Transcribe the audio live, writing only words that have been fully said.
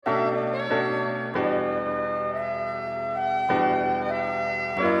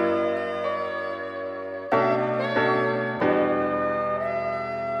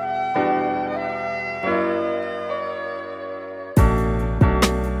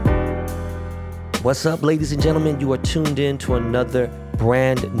What's up, ladies and gentlemen? You are tuned in to another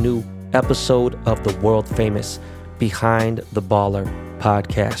brand new episode of the world famous Behind the Baller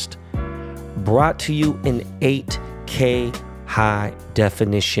podcast, brought to you in 8K high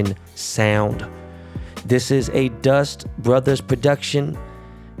definition sound. This is a Dust Brothers production,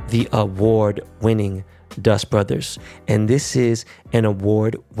 the award-winning Dust Brothers, and this is an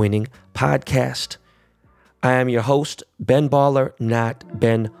award-winning podcast. I am your host, Ben Baller, not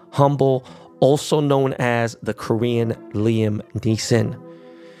Ben Humble, also known as the Korean Liam Neeson.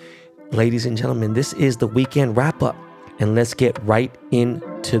 Ladies and gentlemen, this is the weekend wrap-up, and let's get right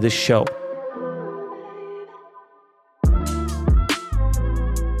into the show.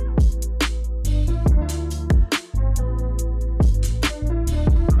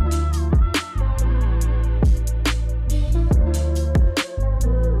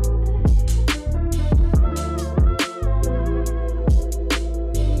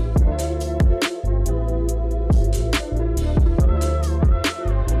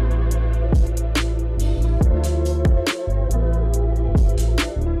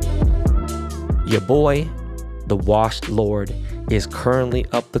 Your boy, the Washed Lord, is currently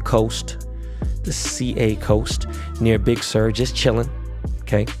up the coast, the CA coast, near Big Sur, just chilling,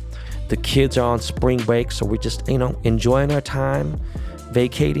 okay? The kids are on spring break, so we're just, enjoying our time,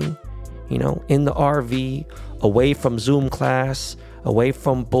 vacating, in the RV, away from Zoom class, away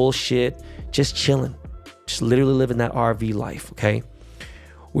from bullshit, just chilling, just literally living that RV life, okay?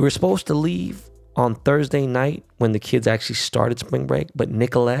 We were supposed to leave on Thursday night when the kids actually started spring break, but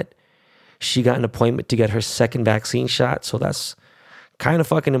Nicolette, she got an appointment to get her second vaccine shot. So that's kind of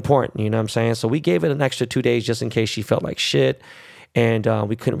fucking important. You know what I'm saying? So we gave it an extra 2 days just in case she felt like shit. And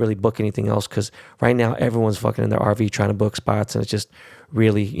we couldn't really book anything else because right now everyone's fucking in their RV trying to book spots. And it's just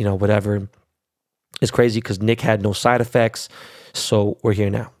really, whatever. It's crazy because Nick had no side effects. So we're here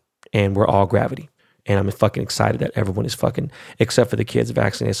now and we're all gravity. And I'm fucking excited that everyone is fucking, except for the kids,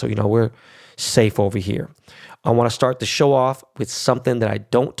 vaccinated. So, we're safe over here. I want to start the show off with something that I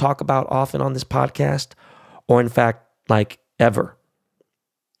don't talk about often on this podcast, or in fact, like ever.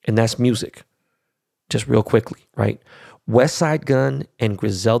 And that's music. Just real quickly, right? Westside Gunn and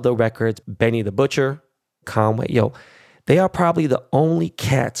Griselda Records, Benny the Butcher, Conway, they are probably the only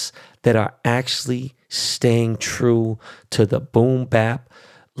cats that are actually staying true to the boom bap,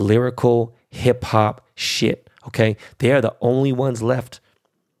 lyrical hip hop shit, okay? They are the only ones left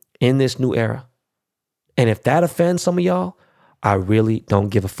in this new era. And if that offends some of y'all, I really don't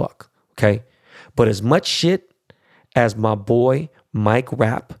give a fuck, okay? But as much shit as my boy Mike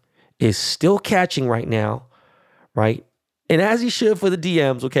Rap is still catching right now, right? And as he should for the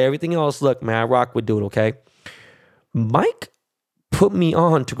DMs, okay? Everything else, look, man, I rock with dude, okay? Mike put me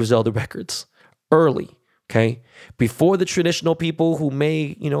on to Griselda Records early, okay? Before the traditional people who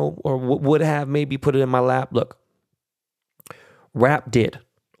may, or would have maybe put it in my lap. Look, Rap did,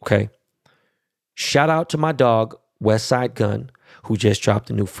 okay? Shout out to my dog, Westside Gunn, who just dropped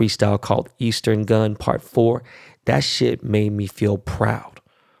a new freestyle called Eastern Gun Part 4. That shit made me feel proud,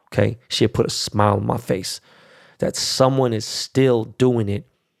 okay? Shit put a smile on my face that someone is still doing it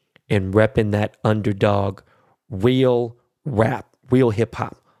and repping that underdog, real rap, real hip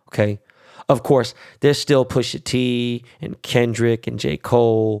hop, okay? Of course, there's still Pusha T and Kendrick and J.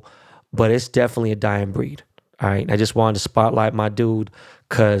 Cole, but it's definitely a dying breed, all right? I just wanted to spotlight my dude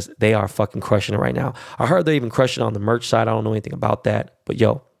because they are fucking crushing it right now. I heard they're even crushing on the merch side. I don't know anything about that. But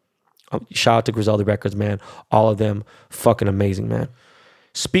shout out to Griselda Records, man. All of them fucking amazing, man.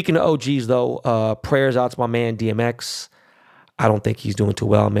 Speaking of OGs, though, prayers out to my man DMX. I don't think he's doing too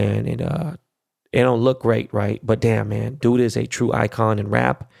well, man. And it don't look great, right? But damn, man, dude is a true icon in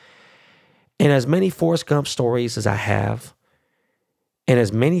rap. And as many Forrest Gump stories as I have, and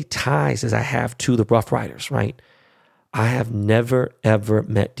as many ties as I have to the Rough Riders, right? I have never, ever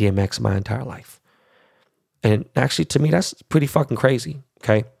met DMX in my entire life. And actually, to me, that's pretty fucking crazy,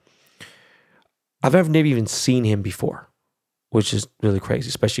 okay? I've never even seen him before, which is really crazy,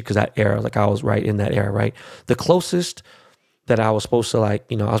 especially because that era, I was right in that era, right? The closest that I was supposed to I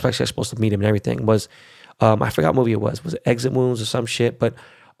was actually supposed to meet him and everything was, I forgot what movie it was. Was it Exit Wounds or some shit? But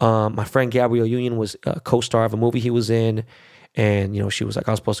my friend Gabrielle Union was a co-star of a movie he was in. And, she was like,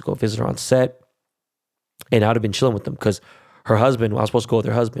 I was supposed to go visit her on set. And I would have been chilling with them because her husband, I was supposed to go with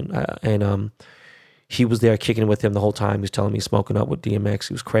her husband. And he was there kicking it with him the whole time. He was telling me smoking up with DMX.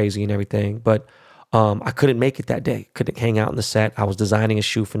 He was crazy and everything. But I couldn't make it that day. Couldn't hang out on the set. I was designing a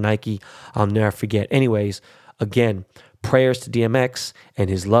shoe for Nike. I'll never forget. Anyways, again, prayers to DMX and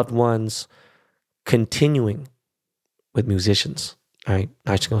his loved ones, continuing with musicians. All right,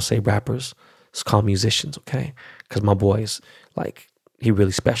 not just gonna say rappers. Let's call musicians, okay? Because my boy is He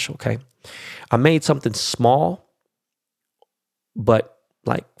really special, okay? I made something small, but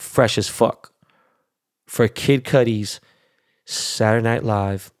like fresh as fuck for Kid Cudi's Saturday Night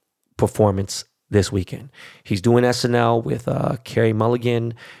Live performance this weekend. He's doing SNL with Carey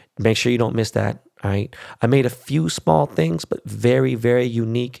Mulligan. Make sure you don't miss that. All right. I made a few small things, but very, very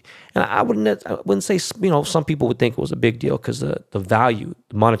unique. And I wouldn't say, some people would think it was a big deal because the value,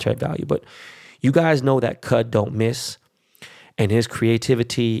 the monetary value, but you guys know that Cud don't miss. And his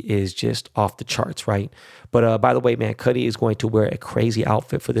creativity is just off the charts, right? But by the way, man, Cudi is going to wear a crazy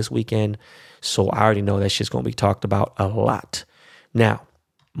outfit for this weekend. So I already know that shit's going to be talked about a lot. Now,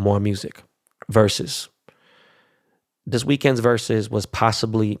 more music. Verses. This weekend's verses was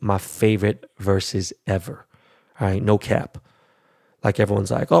possibly my favorite verses ever. All right, no cap. Like everyone's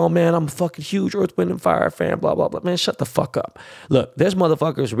like, oh man, I'm a fucking huge Earth, Wind & Fire fan, blah, blah, blah. Man, shut the fuck up. Look, there's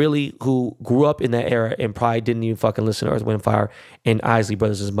motherfuckers really who grew up in that era and probably didn't even fucking listen to Earth, Wind & Fire and Isley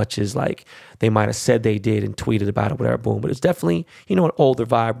Brothers as much as like they might have said they did and tweeted about it, whatever, boom. But it's definitely, an older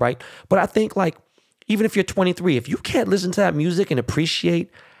vibe, right? But I think like, even if you're 23, if you can't listen to that music and appreciate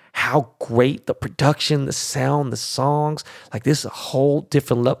how great the production, the sound, the songs, like this is a whole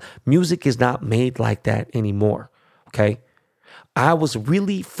different level. Music is not made like that anymore, okay? I was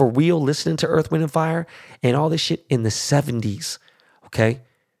really, for real, listening to Earth, Wind & Fire and all this shit in the 70s, okay?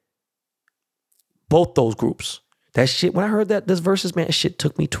 Both those groups. That shit, when I heard this verses, man, that shit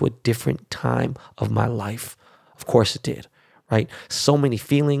took me to a different time of my life. Of course it did, right? So many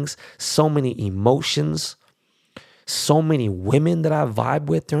feelings, so many emotions, so many women that I vibe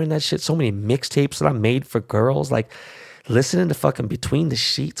with during that shit, so many mixtapes that I made for girls, like listening to fucking Between the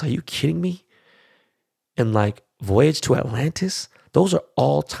Sheets. Are you kidding me? And like Voyage to Atlantis, those are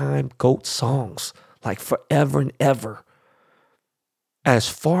all-time GOAT songs, like forever and ever. As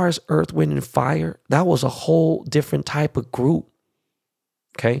far as Earth, Wind & Fire, that was a whole different type of group,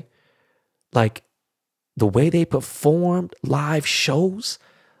 okay? Like the way they performed live shows,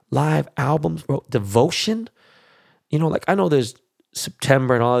 live albums, bro, Devotion, like I know there's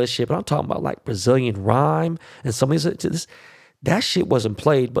September and all this shit, but I'm talking about like Brazilian Rhyme and some of this. That shit wasn't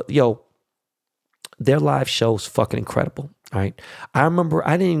played, but their live show's fucking incredible, all right? I remember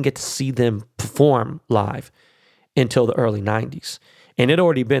I didn't even get to see them perform live until the early 90s. And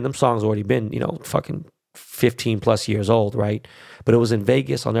them songs already been, fucking 15 plus years old, right? But it was in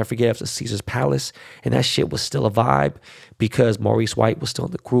Vegas. I'll never forget. It was at Caesar's Palace. And that shit was still a vibe because Maurice White was still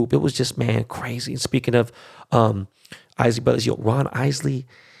in the group. It was just, man, crazy. And speaking of Isley Brothers, Ron Isley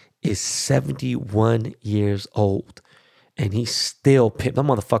is 71 years old. And he's still pimped. That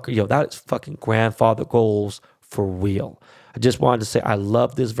motherfucker, that is fucking grandfather goals for real. I just wanted to say I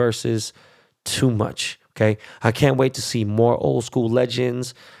love this verses too much, okay? I can't wait to see more old school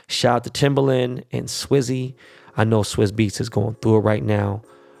legends. Shout out to Timbaland and Swizzy. I know Swizz Beatz is going through it right now.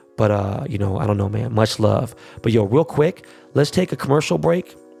 But, I don't know, man. Much love. But, real quick, let's take a commercial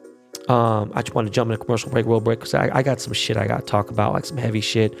break. I just want to jump in a commercial break real quick because I got some shit I got to talk about, like some heavy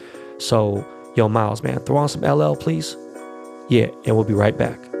shit. So, Miles, man, throw on some LL, please. Yeah, and we'll be right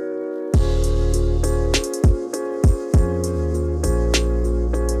back.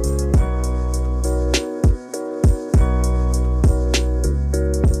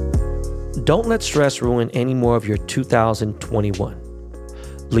 Don't let stress ruin any more of your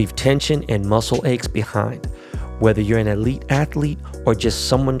 2021. Leave tension and muscle aches behind. Whether you're an elite athlete or just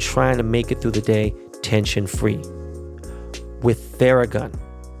someone trying to make it through the day tension-free. With Theragun,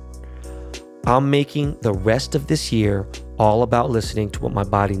 I'm making the rest of this year all about listening to what my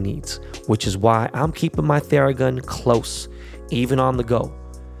body needs, which is why I'm keeping my Theragun close, even on the go.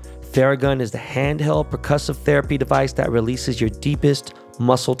 Theragun is the handheld percussive therapy device that releases your deepest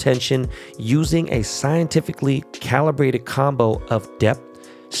muscle tension using a scientifically calibrated combo of depth,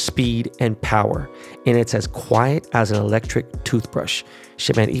 speed, and power. And it's as quiet as an electric toothbrush.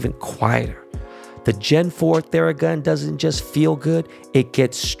 Shit, man, even quieter. The Gen 4 Theragun doesn't just feel good, it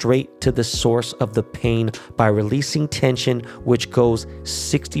gets straight to the source of the pain by releasing tension, which goes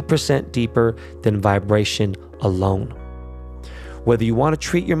 60% deeper than vibration alone. Whether you want to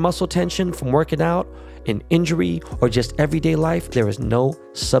treat your muscle tension from working out, an injury, or just everyday life, there is no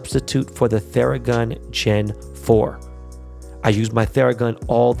substitute for the Theragun Gen 4. I use my Theragun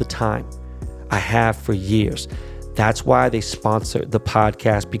all the time. I have for years. That's why they sponsor the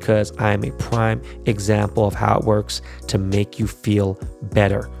podcast, because I am a prime example of how it works to make you feel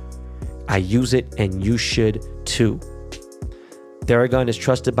better. I use it and you should too. Theragun is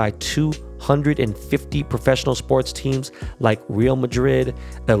trusted by 250 professional sports teams like Real Madrid,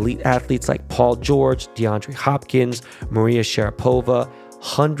 elite athletes like Paul George, DeAndre Hopkins, Maria Sharapova,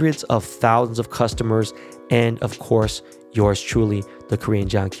 hundreds of thousands of customers, and of course, yours truly, the Korean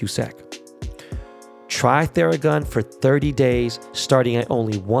John Cusack. Try Theragun for 30 days, starting at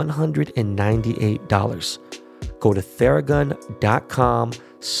only $198. Go to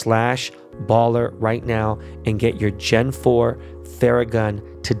Theragun.com/baller right now and get your Gen 4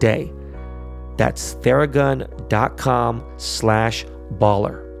 Theragun today. That's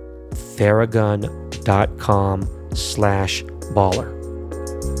Theragun.com/baller. Theragun.com/baller.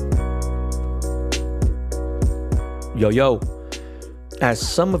 Yo, as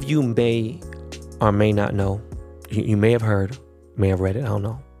some of you may or may not know, you may have heard, may have read it, I don't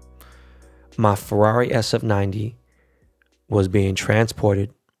know. My Ferrari SF90 was being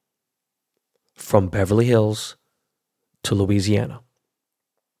transported from Beverly Hills to Louisiana.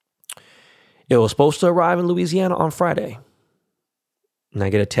 It was supposed to arrive in Louisiana on Friday. And I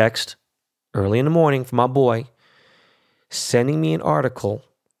get a text early in the morning from my boy sending me an article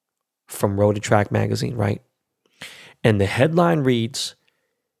from Road to Track magazine, right? And the headline reads,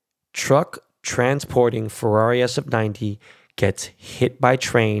 "Truck transporting Ferrari SF90 gets hit by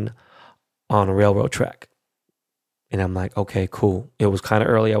train on a railroad track." And I'm like, okay, cool. It was kind of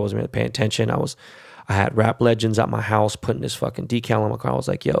early. I wasn't really paying attention. I had Rap Legends at my house putting this fucking decal on my car. I was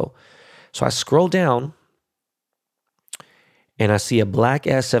like, yo. So I scroll down and I see a black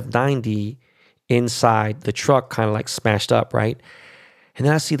SF90 inside the truck, kind of like smashed up, right? And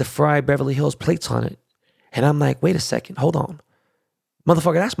then I see the Ferrari Beverly Hills plates on it. And I'm like, wait a second, hold on.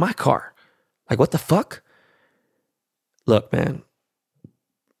 Motherfucker, that's my car. Like, what the fuck? Look, man,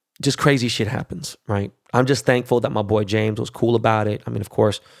 just crazy shit happens, right? I'm just thankful that my boy James was cool about it. I mean, of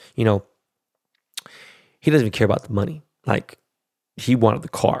course, you know, he doesn't even care about the money. Like, he wanted the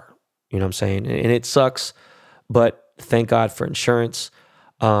car, you know what I'm saying? And it sucks, but thank God for insurance.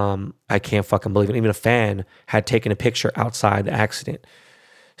 I can't fucking believe it. Even a fan had taken a picture outside the accident.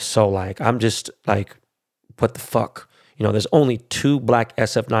 So, like, I'm just like, what the fuck? You know, there's only 2 black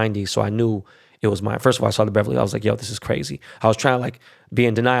SF90s, so I knew it was mine. First of all, I saw the Beverly. I was like, yo, this is crazy. I was trying to like be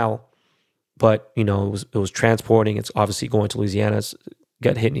in denial, but you know, it was transporting. It's obviously going to Louisiana. It's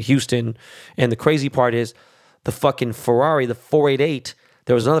got hit in Houston. And the crazy part is the fucking Ferrari, the 488,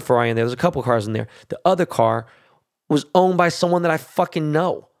 there was another Ferrari in there. There's a couple cars in there. The other car was owned by someone that I fucking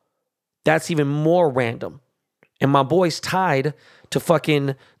know. That's even more random. And my boy's tied to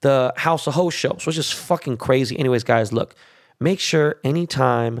fucking the House of Hoes show. So it's just fucking crazy. Anyways, guys, look, make sure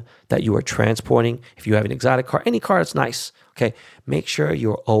anytime that you are transporting, if you have an exotic car, any car that's nice, okay, make sure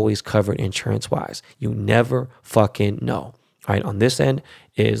you're always covered insurance-wise. You never fucking know. All right, on this end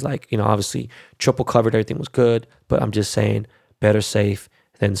is like, you know, obviously triple covered, everything was good, but I'm just saying better safe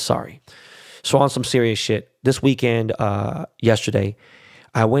than sorry. So on some serious shit, this weekend, yesterday,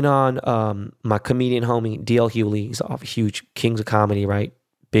 I went on my comedian homie, DL Hewley. He's a huge Kings of Comedy, right?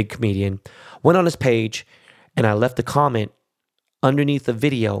 Big comedian. Went on his page and I left a comment underneath the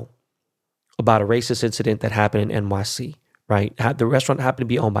video about a racist incident that happened in NYC, right? The restaurant happened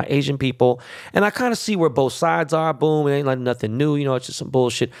to be owned by Asian people. And I kind of see where both sides are. Boom, it ain't like nothing new. You know, it's just some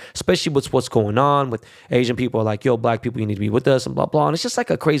bullshit, especially with what's going on with Asian people are like, yo, black people, you need to be with us and blah, blah. And it's just like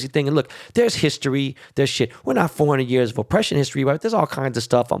a crazy thing. And look, there's history, there's shit. We're not 400 years of oppression history, right? There's all kinds of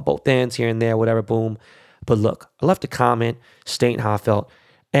stuff on both ends here and there, whatever, boom. But look, I left a comment stating how I felt.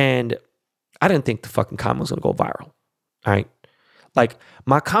 And I didn't think the fucking comment was going to go viral, all right? Like,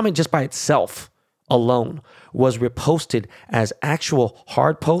 my comment just by itself alone was reposted as actual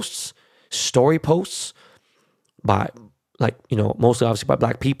hard posts, story posts by, like, you know, mostly obviously by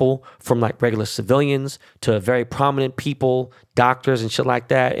black people, from like regular civilians to very prominent people, doctors and shit like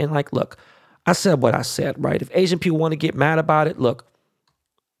that. And like, look, I said what I said, right? If Asian people want to get mad about it, look,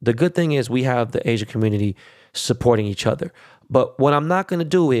 the good thing is we have the Asian community supporting each other. But what I'm not going to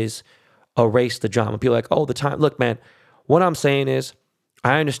do is erase the drama. People are like, oh, the time. Look, man, what I'm saying is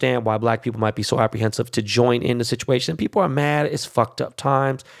I understand why black people might be so apprehensive to join in the situation. People are mad. It's fucked up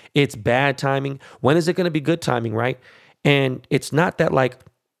times. It's bad timing. When is it going to be good timing, right? And it's not that, like,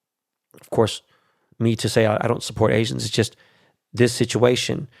 of course, me to say I don't support Asians. It's just this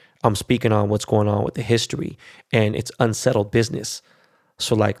situation. I'm speaking on what's going on with the history, and it's unsettled business.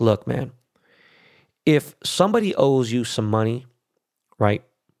 So, like, look, man, if somebody owes you some money, right?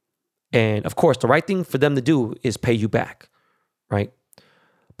 And of course, the right thing for them to do is pay you back, right?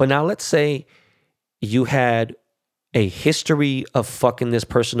 But now let's say you had a history of fucking this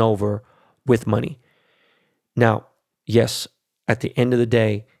person over with money. Now, yes, at the end of the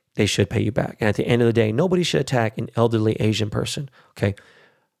day, they should pay you back. And at the end of the day, nobody should attack an elderly Asian person, okay?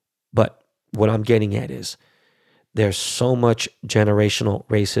 But what I'm getting at is there's so much generational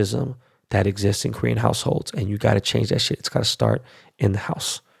racism that exists in Korean households, and you got to change that shit. It's got to start in the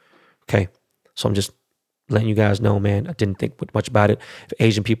house, okay? So I'm just letting you guys know, man, I didn't think much about it. If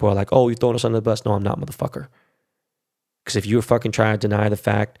Asian people are like, oh, you're throwing us under the bus. No, I'm not, motherfucker. Because if you're fucking trying to deny the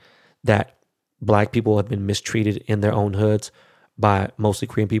fact that black people have been mistreated in their own hoods by mostly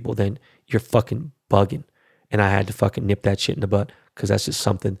Korean people, then you're fucking bugging. And I had to fucking nip that shit in the butt because that's just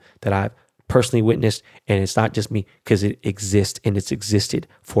something that I've personally witnessed. And it's not just me, because it exists and it's existed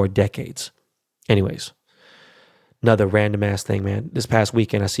for decades. Anyways, another random ass thing, man. This past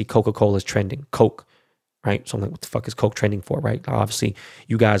weekend, I see Coca-Cola's trending. Coke, right? So I'm like, what the fuck is Coke trending for, right? Obviously,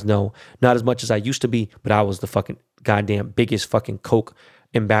 you guys know, not as much as I used to be, but I was the fucking goddamn biggest fucking Coke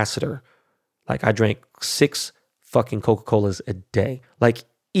ambassador. Like, I drank 6 fucking Coca-Colas a day, like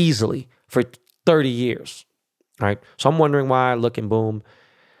easily, for 30 years, right? So I'm wondering why I look and boom,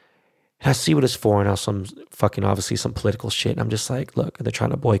 and I see what it's for, and now some fucking, obviously some political shit. And I'm just like, look, they're trying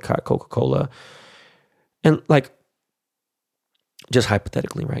to boycott Coca-Cola. And like, just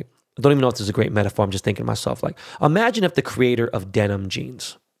hypothetically, right? I don't even know if this is a great metaphor. I'm just thinking to myself, like, imagine if the creator of denim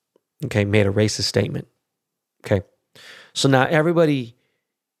jeans, okay, made a racist statement, okay? So now everybody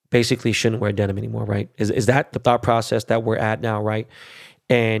basically shouldn't wear denim anymore, right? Is that the thought process that we're at now, right?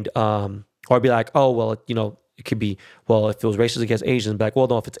 And, or be like, oh, well, you know, it could be, well, if it was racist against Asians, be like, well,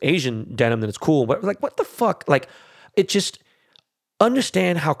 no, if it's Asian denim, then it's cool. But like, what the fuck? Like, it just,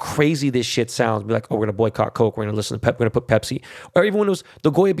 understand how crazy this shit sounds. Be like, oh, we're gonna boycott Coke, we're gonna listen to Pep, we're gonna put Pepsi. Or even when it was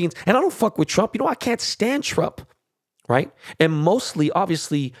the Goya beans. And I don't fuck with Trump. You know, I can't stand Trump, right? And mostly,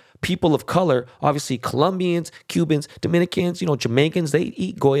 obviously, people of color, obviously Colombians, Cubans, Dominicans, you know, Jamaicans, they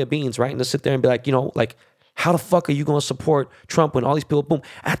eat Goya beans, right? And they sit there and be like, you know, like, how the fuck are you gonna support Trump when all these people, boom,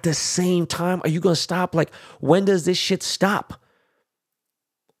 at the same time, are you gonna stop? Like, when does this shit stop?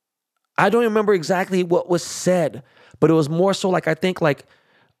 I don't remember exactly what was said, but it was more so like, I think like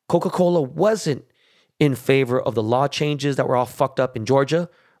Coca-Cola wasn't in favor of the law changes that were all fucked up in Georgia,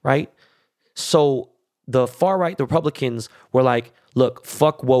 right? So the far right, the Republicans were like, look,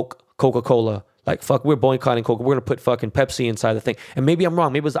 fuck woke Coca-Cola. Like, fuck, we're boycotting Coca. We're going to put fucking Pepsi inside the thing. And maybe I'm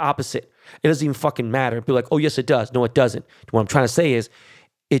wrong. Maybe it was the opposite. It doesn't even fucking matter. People are like, oh, yes, it does. No, it doesn't. What I'm trying to say is,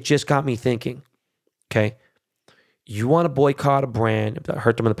 it just got me thinking, okay? You want to boycott a brand,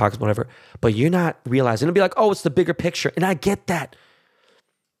 hurt them in the pockets, whatever, but you're not realizing. It'll be like, oh, it's the bigger picture. And I get that.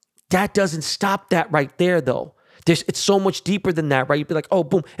 That doesn't stop that right there, though. It's so much deeper than that, right? You'd be like, oh,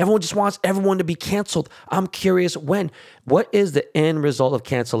 boom, everyone just wants everyone to be canceled. I'm curious when. What is the end result of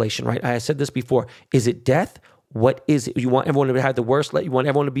cancellation, right? I said this before. Is it death? What is it? You want everyone to have the worst? You want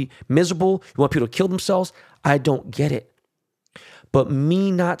everyone to be miserable? You want people to kill themselves? I don't get it. But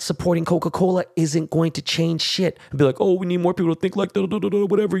me not supporting Coca-Cola isn't going to change shit. And be like, oh, we need more people to think like that,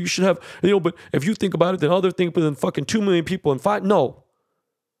 whatever. You should have, you know, but if you think about it, then other think, but then fucking 2 million people and 5. No.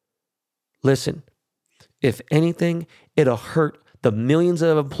 Listen, if anything, it'll hurt the millions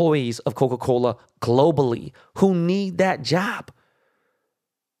of employees of Coca-Cola globally who need that job.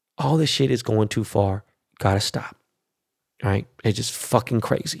 All this shit is going too far. Gotta stop. All right? It's just fucking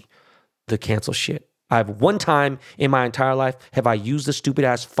crazy. The cancel shit. I've one time in my entire life have I used the stupid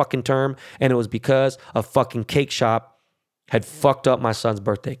ass fucking term, and it was because a fucking cake shop had fucked up my son's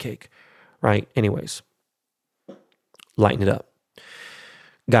birthday cake, right? Anyways, lighten it up.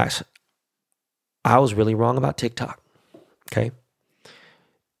 Guys, I was really wrong about TikTok, okay?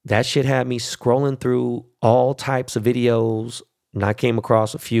 That shit had me scrolling through all types of videos, and I came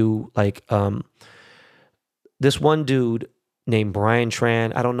across a few, like this one dude named Brian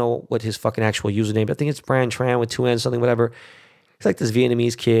Tran. I don't know what his fucking actual username, but I think it's Brian Tran with 2 N's, something, whatever. He's like this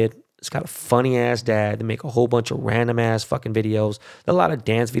Vietnamese kid. He's got a funny ass dad. They make a whole bunch of random ass fucking videos. A lot of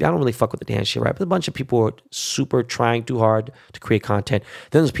dance videos. I don't really fuck with the dance shit, right? But a bunch of people are super trying too hard to create content.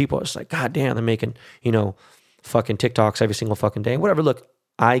 Then there's people are just like, God damn, they're making, you know, fucking TikToks every single fucking day. Whatever. Look,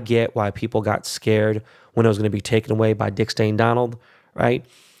 I get why people got scared when it was going to be taken away by Dick Stain Donald, right?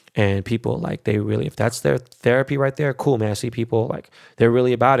 And people, like, they really, if that's their therapy right there, cool, man. I see people, like, they're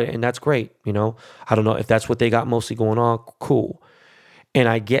really about it, and that's great, you know? I don't know if that's what they got mostly going on, cool. And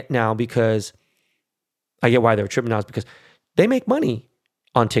I get now, because I get why they're tripping now, is because they make money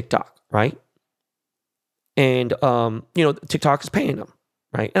on TikTok, right? And, you know, TikTok is paying them,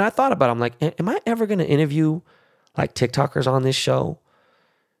 right? And I thought about it, I'm like, am I ever going to interview, like, TikTokers on this show?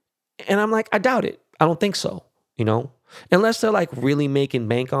 And I'm like, I doubt it. I don't think so, you know? Unless they're like really making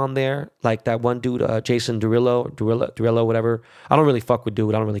bank on there, like that one dude, Jason Derulo, whatever. I don't really fuck with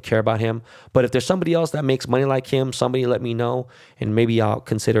dude. I don't really care about him. But if there's somebody else that makes money like him, somebody let me know, and maybe I'll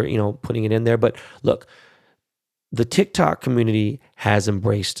consider, you know, putting it in there. But look, the TikTok community has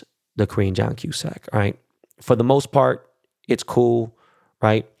embraced the Korean John Cusack, right? For the most part, it's cool,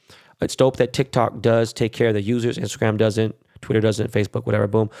 right? It's dope that TikTok does take care of the users. Instagram doesn't. Twitter does it, Facebook, whatever,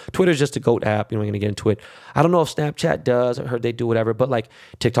 boom. Twitter's just a GOAT app. You know, I'm going to get into it. I don't know if Snapchat does. I heard they do whatever, but like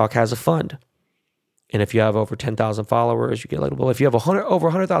TikTok has a fund. And if you have over 10,000 followers, you get like, well, if you have over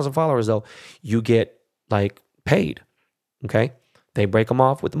 100,000 followers though, you get like paid. Okay. They break them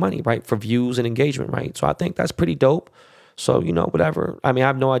off with the money, right? For views and engagement, right? So I think that's pretty dope. So, you know, whatever. I mean, I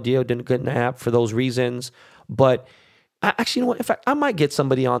have no idea. Didn't get an app for those reasons. But actually, you know what? In fact, I might get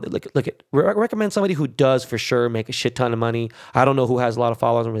somebody on. Recommend somebody who does for sure make a shit ton of money. I don't know who has a lot of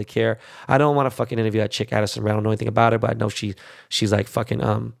followers. I don't really care. I don't want to fucking interview that chick Addison Rae. I don't know anything about her, but I know she's like fucking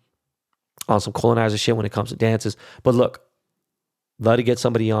on some colonizer shit when it comes to dances. But look, love to get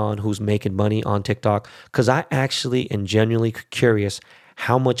somebody on who's making money on TikTok, because I actually am genuinely curious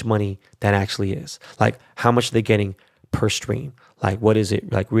how much money that actually is. Like, how much they're getting per stream. Like, what is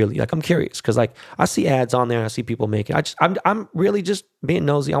it like really? Like, I'm curious because like I see ads on there and I see people making. I'm really just being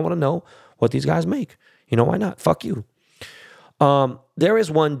nosy. I want to know what these guys make. You know, why not? Fuck you. There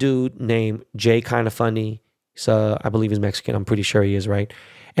is one dude named Jay Kinda Funny. I believe he's Mexican. I'm pretty sure he is, right?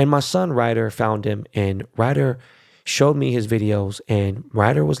 And my son Ryder found him, and Ryder showed me his videos, and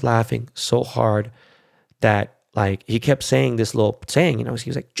Ryder was laughing so hard that like he kept saying this little saying, you know, he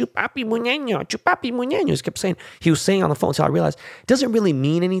was like, chupapi muñeño, chupapi muñeño. He kept saying, he was saying on the phone until I realized it doesn't really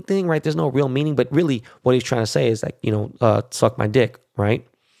mean anything, right? There's no real meaning, but really what he's trying to say is like, you know, suck my dick, right?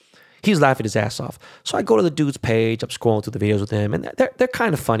 He was laughing his ass off. So I go to the dude's page, I'm scrolling through the videos with him, and they're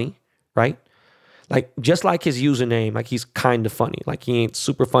kind of funny, right? Like, just like his username, like he's kind of funny. Like, he ain't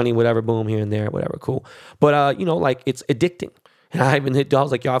super funny, whatever, boom, here and there, whatever, cool. But, you know, like, it's addicting. And I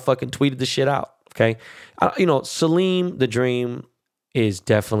was like, yo, I fucking tweeted the shit out, okay? You know, Salim the Dream is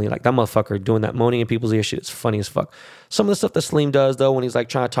definitely, like, that motherfucker doing that moaning in people's ear shit is funny as fuck. Some of the stuff that Salim does, though, when he's, like,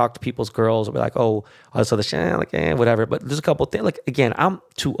 trying to talk to people's girls, will be like, oh, all this other shit, like, whatever. But there's a couple things, like, again, I'm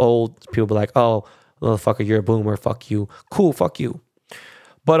too old. People be like, oh, motherfucker, you're a boomer, fuck you. Cool, fuck you.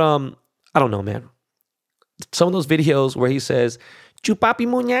 But, I don't know, man. Some of those videos where he says, chupapi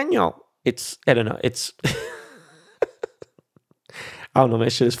muñeño, I don't know, I don't know,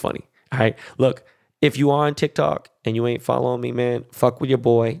 man, shit is funny. All right, look, if you are on TikTok and you ain't following me, man, fuck with your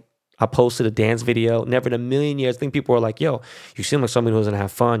boy. I posted a dance video, never in a million years. I think people were like, yo, you seem like somebody who doesn't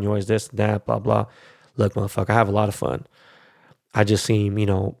have fun. You're always this, that, blah, blah. Look, motherfucker, I have a lot of fun. I just seem, you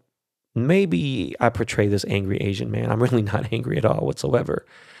know, maybe I portray this angry Asian man. I'm really not angry at all whatsoever.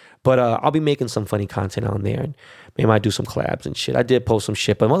 But I'll be making some funny content on there, and maybe I might do some collabs and shit. I did post some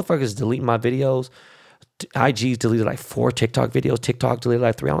shit, but motherfuckers deleting my videos. IG's deleted like 4 TikTok videos. TikTok deleted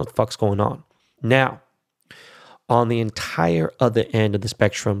like 3. I don't know what the fuck's going on. Now, on the entire other end of the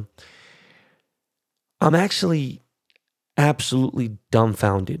spectrum, I'm actually absolutely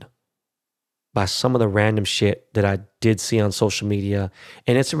dumbfounded by some of the random shit that I did see on social media.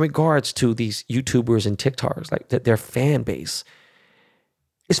 And it's in regards to these YouTubers and TikTokers, like their fan base.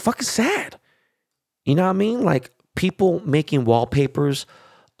 It's fucking sad. You know what I mean? Like, people making wallpapers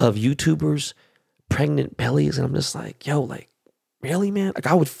of YouTubers, pregnant bellies, and I'm just like, yo, like, really, man? Like,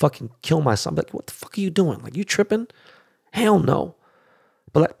 I would fucking kill myself. Like, what the fuck are you doing? Like, you tripping? Hell no.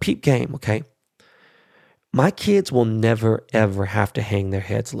 But like, peep game, okay? My kids will never, ever have to hang their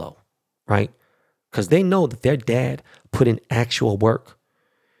heads low, right? Because they know that their dad put in actual work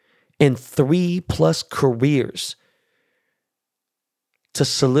in 3+ careers to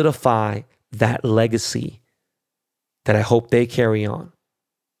solidify that legacy that I hope they carry on,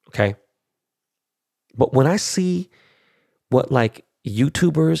 okay? But when I see what like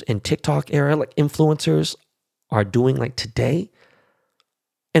YouTubers and TikTok era, like influencers are doing like today,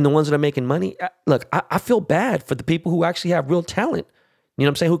 and the ones that are making money, look, I feel bad for the people who actually have real talent. You know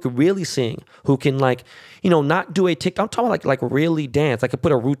what I'm saying? Who could really sing, who can like, you know, not do a TikTok. I'm talking like really dance. Like, could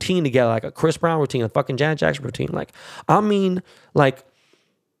put a routine together, like a Chris Brown routine, a fucking Janet Jackson routine. Like, I mean, like,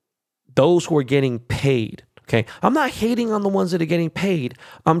 those who are getting paid, okay? I'm not hating on the ones that are getting paid.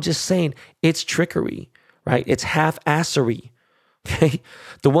 I'm just saying it's trickery, right? It's half-assery, okay?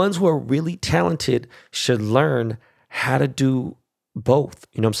 The ones who are really talented should learn how to do both,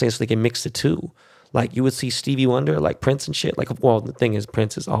 you know what I'm saying? So they can mix the two. Like, you would see Stevie Wonder, like Prince and shit. Like, well, the thing is,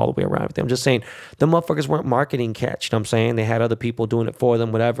 Prince is all the way around with them. I'm just saying, the motherfuckers weren't marketing catch, you know what I'm saying? They had other people doing it for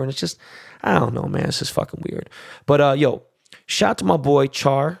them, whatever. And it's just, I don't know, man. It's just fucking weird. But, yo, shout out to my boy,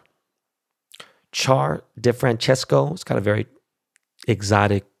 Char DeFrancesco. It's got a very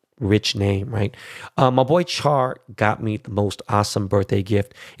exotic, rich name, right? My boy Char got me the most awesome birthday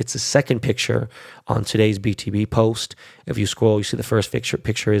gift. It's the second picture on today's BTB post. If you scroll, you see the first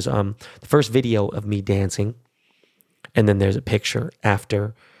picture is the first video of me dancing. And then there's a picture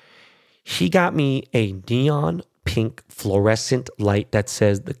after. He got me a neon pink fluorescent light that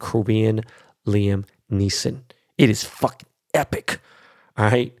says the Korean Liam Neeson. It is fucking epic. All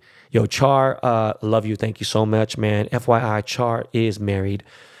right. Yo, Char, love you. Thank you so much, man. FYI, Char is married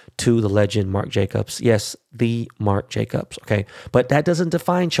to the legend Marc Jacobs. Yes, the Marc Jacobs. Okay. But that doesn't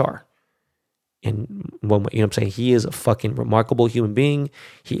define Char. And you know what I'm saying? He is a fucking remarkable human being.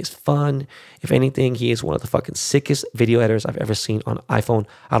 He is fun. If anything, he is one of the fucking sickest video editors I've ever seen on iPhone.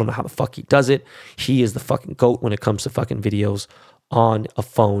 I don't know how the fuck he does it. He is the fucking GOAT when it comes to fucking videos on a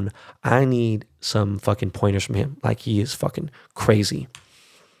phone. I need some fucking pointers from him. Like, he is fucking crazy.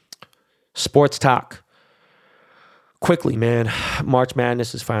 Sports talk. Quickly, man. March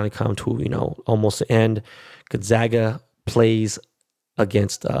Madness has finally come to, almost the end. Gonzaga plays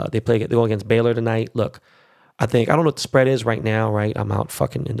against, they go against Baylor tonight. Look, I don't know what the spread is right now, right? I'm out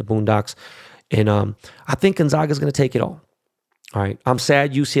fucking in the boondocks. And I think Gonzaga's going to take it all. All right. I'm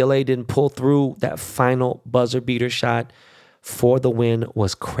sad UCLA didn't pull through. That final buzzer beater shot for the win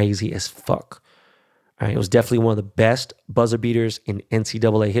was crazy as fuck. All right. It was definitely one of the best buzzer beaters in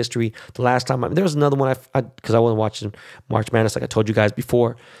NCAA history. The last time, there was another one because I wasn't watching March Madness like I told you guys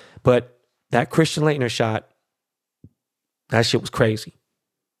before. But that Christian Laettner shot, that shit was crazy.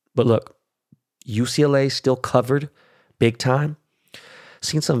 But look, UCLA still covered big time.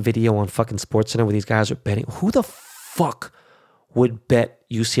 Seen some video on fucking SportsCenter where these guys are betting. Who the fuck would bet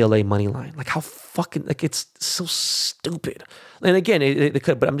UCLA money line? Like, how fucking, like, it's so stupid. And again, they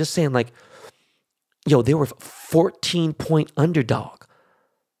could, but I'm just saying, like, yo, they were 14-point underdog.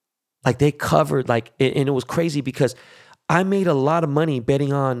 Like, they covered, like, and it was crazy because I made a lot of money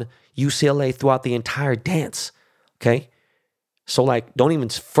betting on UCLA throughout the entire dance. Okay. So, like, don't even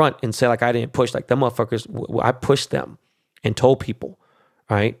front and say, like, I didn't push. Like, them motherfuckers, I pushed them and told people,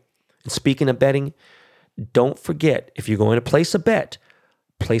 all right? And speaking of betting, don't forget, if you're going to place a bet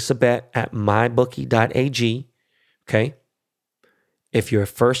at mybookie.ag, okay? If you're a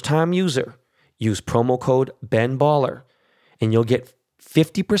first-time user, use promo code BENBALLER, and you'll get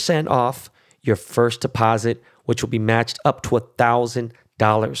 50% off your first deposit, which will be matched up to $1,000.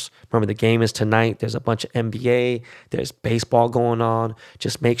 Remember, the game is tonight. There's a bunch of NBA. There's baseball going on.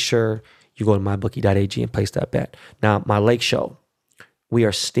 Just make sure you go to mybookie.ag and place that bet. Now, my Lake Show, we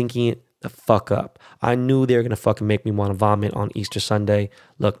are stinking it the fuck up. I knew they were going to fucking make me want to vomit on Easter Sunday.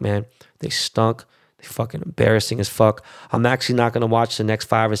 Look, man, they stunk. They fucking embarrassing as fuck. I'm actually not going to watch the next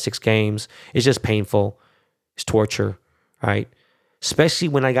 5 or 6 games. It's just painful. It's torture, right? Especially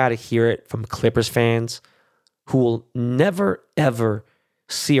when I got to hear it from Clippers fans who will never, ever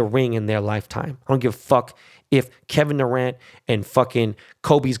see a ring in their lifetime. I don't give a fuck if Kevin Durant and fucking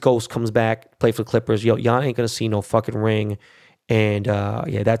Kobe's ghost comes back, play for the Clippers. Yo, y'all ain't gonna see no fucking ring. And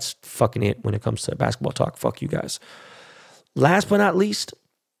yeah, that's fucking it when it comes to basketball talk. Fuck you guys. Last but not least,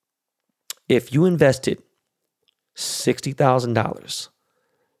 if you invested $60,000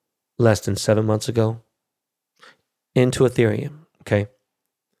 less than 7 months ago into Ethereum, okay,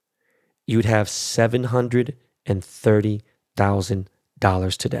 you'd have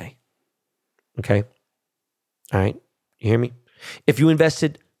 $730,000 today. Okay? All right? You hear me? If you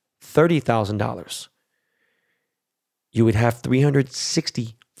invested $30,000, you would have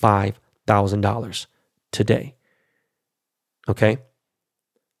 $365,000 today. Okay?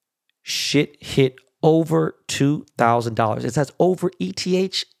 Shit hit over $2,000. It says over ETH.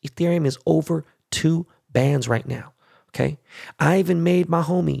 Ethereum is over 2 bands right now. Okay? I even made my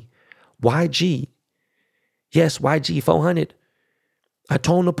homie YG. Yes, YG 400. I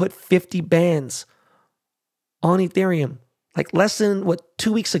told him to put 50 bands on Ethereum, like less than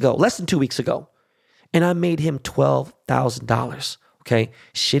 2 weeks ago. And I made him $12,000. Okay?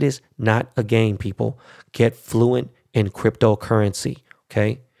 Shit is not a game, people. Get fluent in cryptocurrency.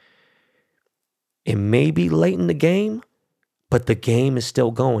 Okay? It may be late in the game, but the game is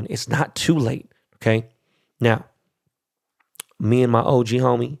still going. It's not too late. Okay? Now, me and my OG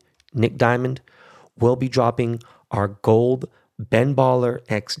homie, Nick Diamond, will be dropping our gold Ben Baller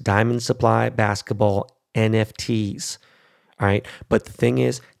X Diamond Supply basketball NFTs. All right. But the thing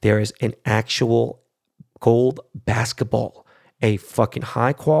is, there is an actual gold basketball, a fucking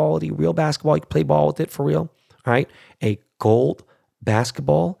high quality, real basketball. You can play ball with it for real. All right. A gold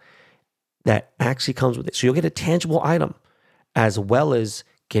basketball that actually comes with it. So you'll get a tangible item as well as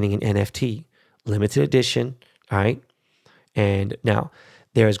getting an NFT, limited edition. All right. And now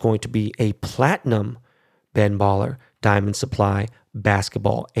there is going to be a platinum Ben Baller Diamond Supply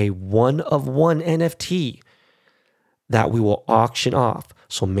basketball, a 1-of-1 NFT that we will auction off.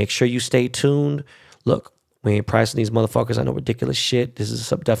 So make sure you stay tuned. Look, we ain't pricing these motherfuckers. I know ridiculous shit. This is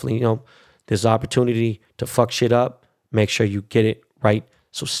definitely, there's opportunity to fuck shit up. Make sure you get it right.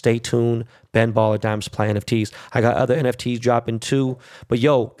 So stay tuned. Ben Baller Diamond Supply NFTs. I got other NFTs dropping too. But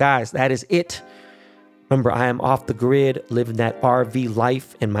yo, guys, that is it. Remember, I am off the grid, living that RV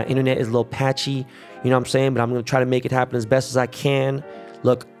life, and my internet is a little patchy. You know what I'm saying? But I'm going to try to make it happen as best as I can.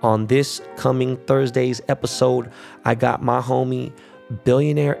 Look, on this coming Thursday's episode, I got my homie,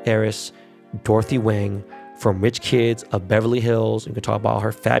 billionaire heiress, Dorothy Wang from Rich Kids of Beverly Hills. We can talk about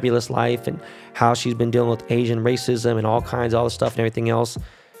her fabulous life and how she's been dealing with Asian racism and all kinds of other stuff and everything else.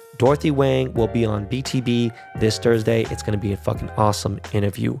 Dorothy Wang will be on BTB this Thursday. It's going to be a fucking awesome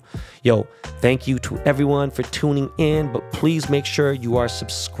interview. Yo, thank you to everyone for tuning in, but please make sure you are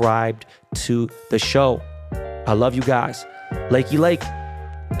subscribed to the show. I love you guys. Lakey Lake,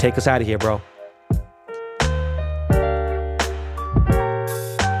 take us out of here, bro.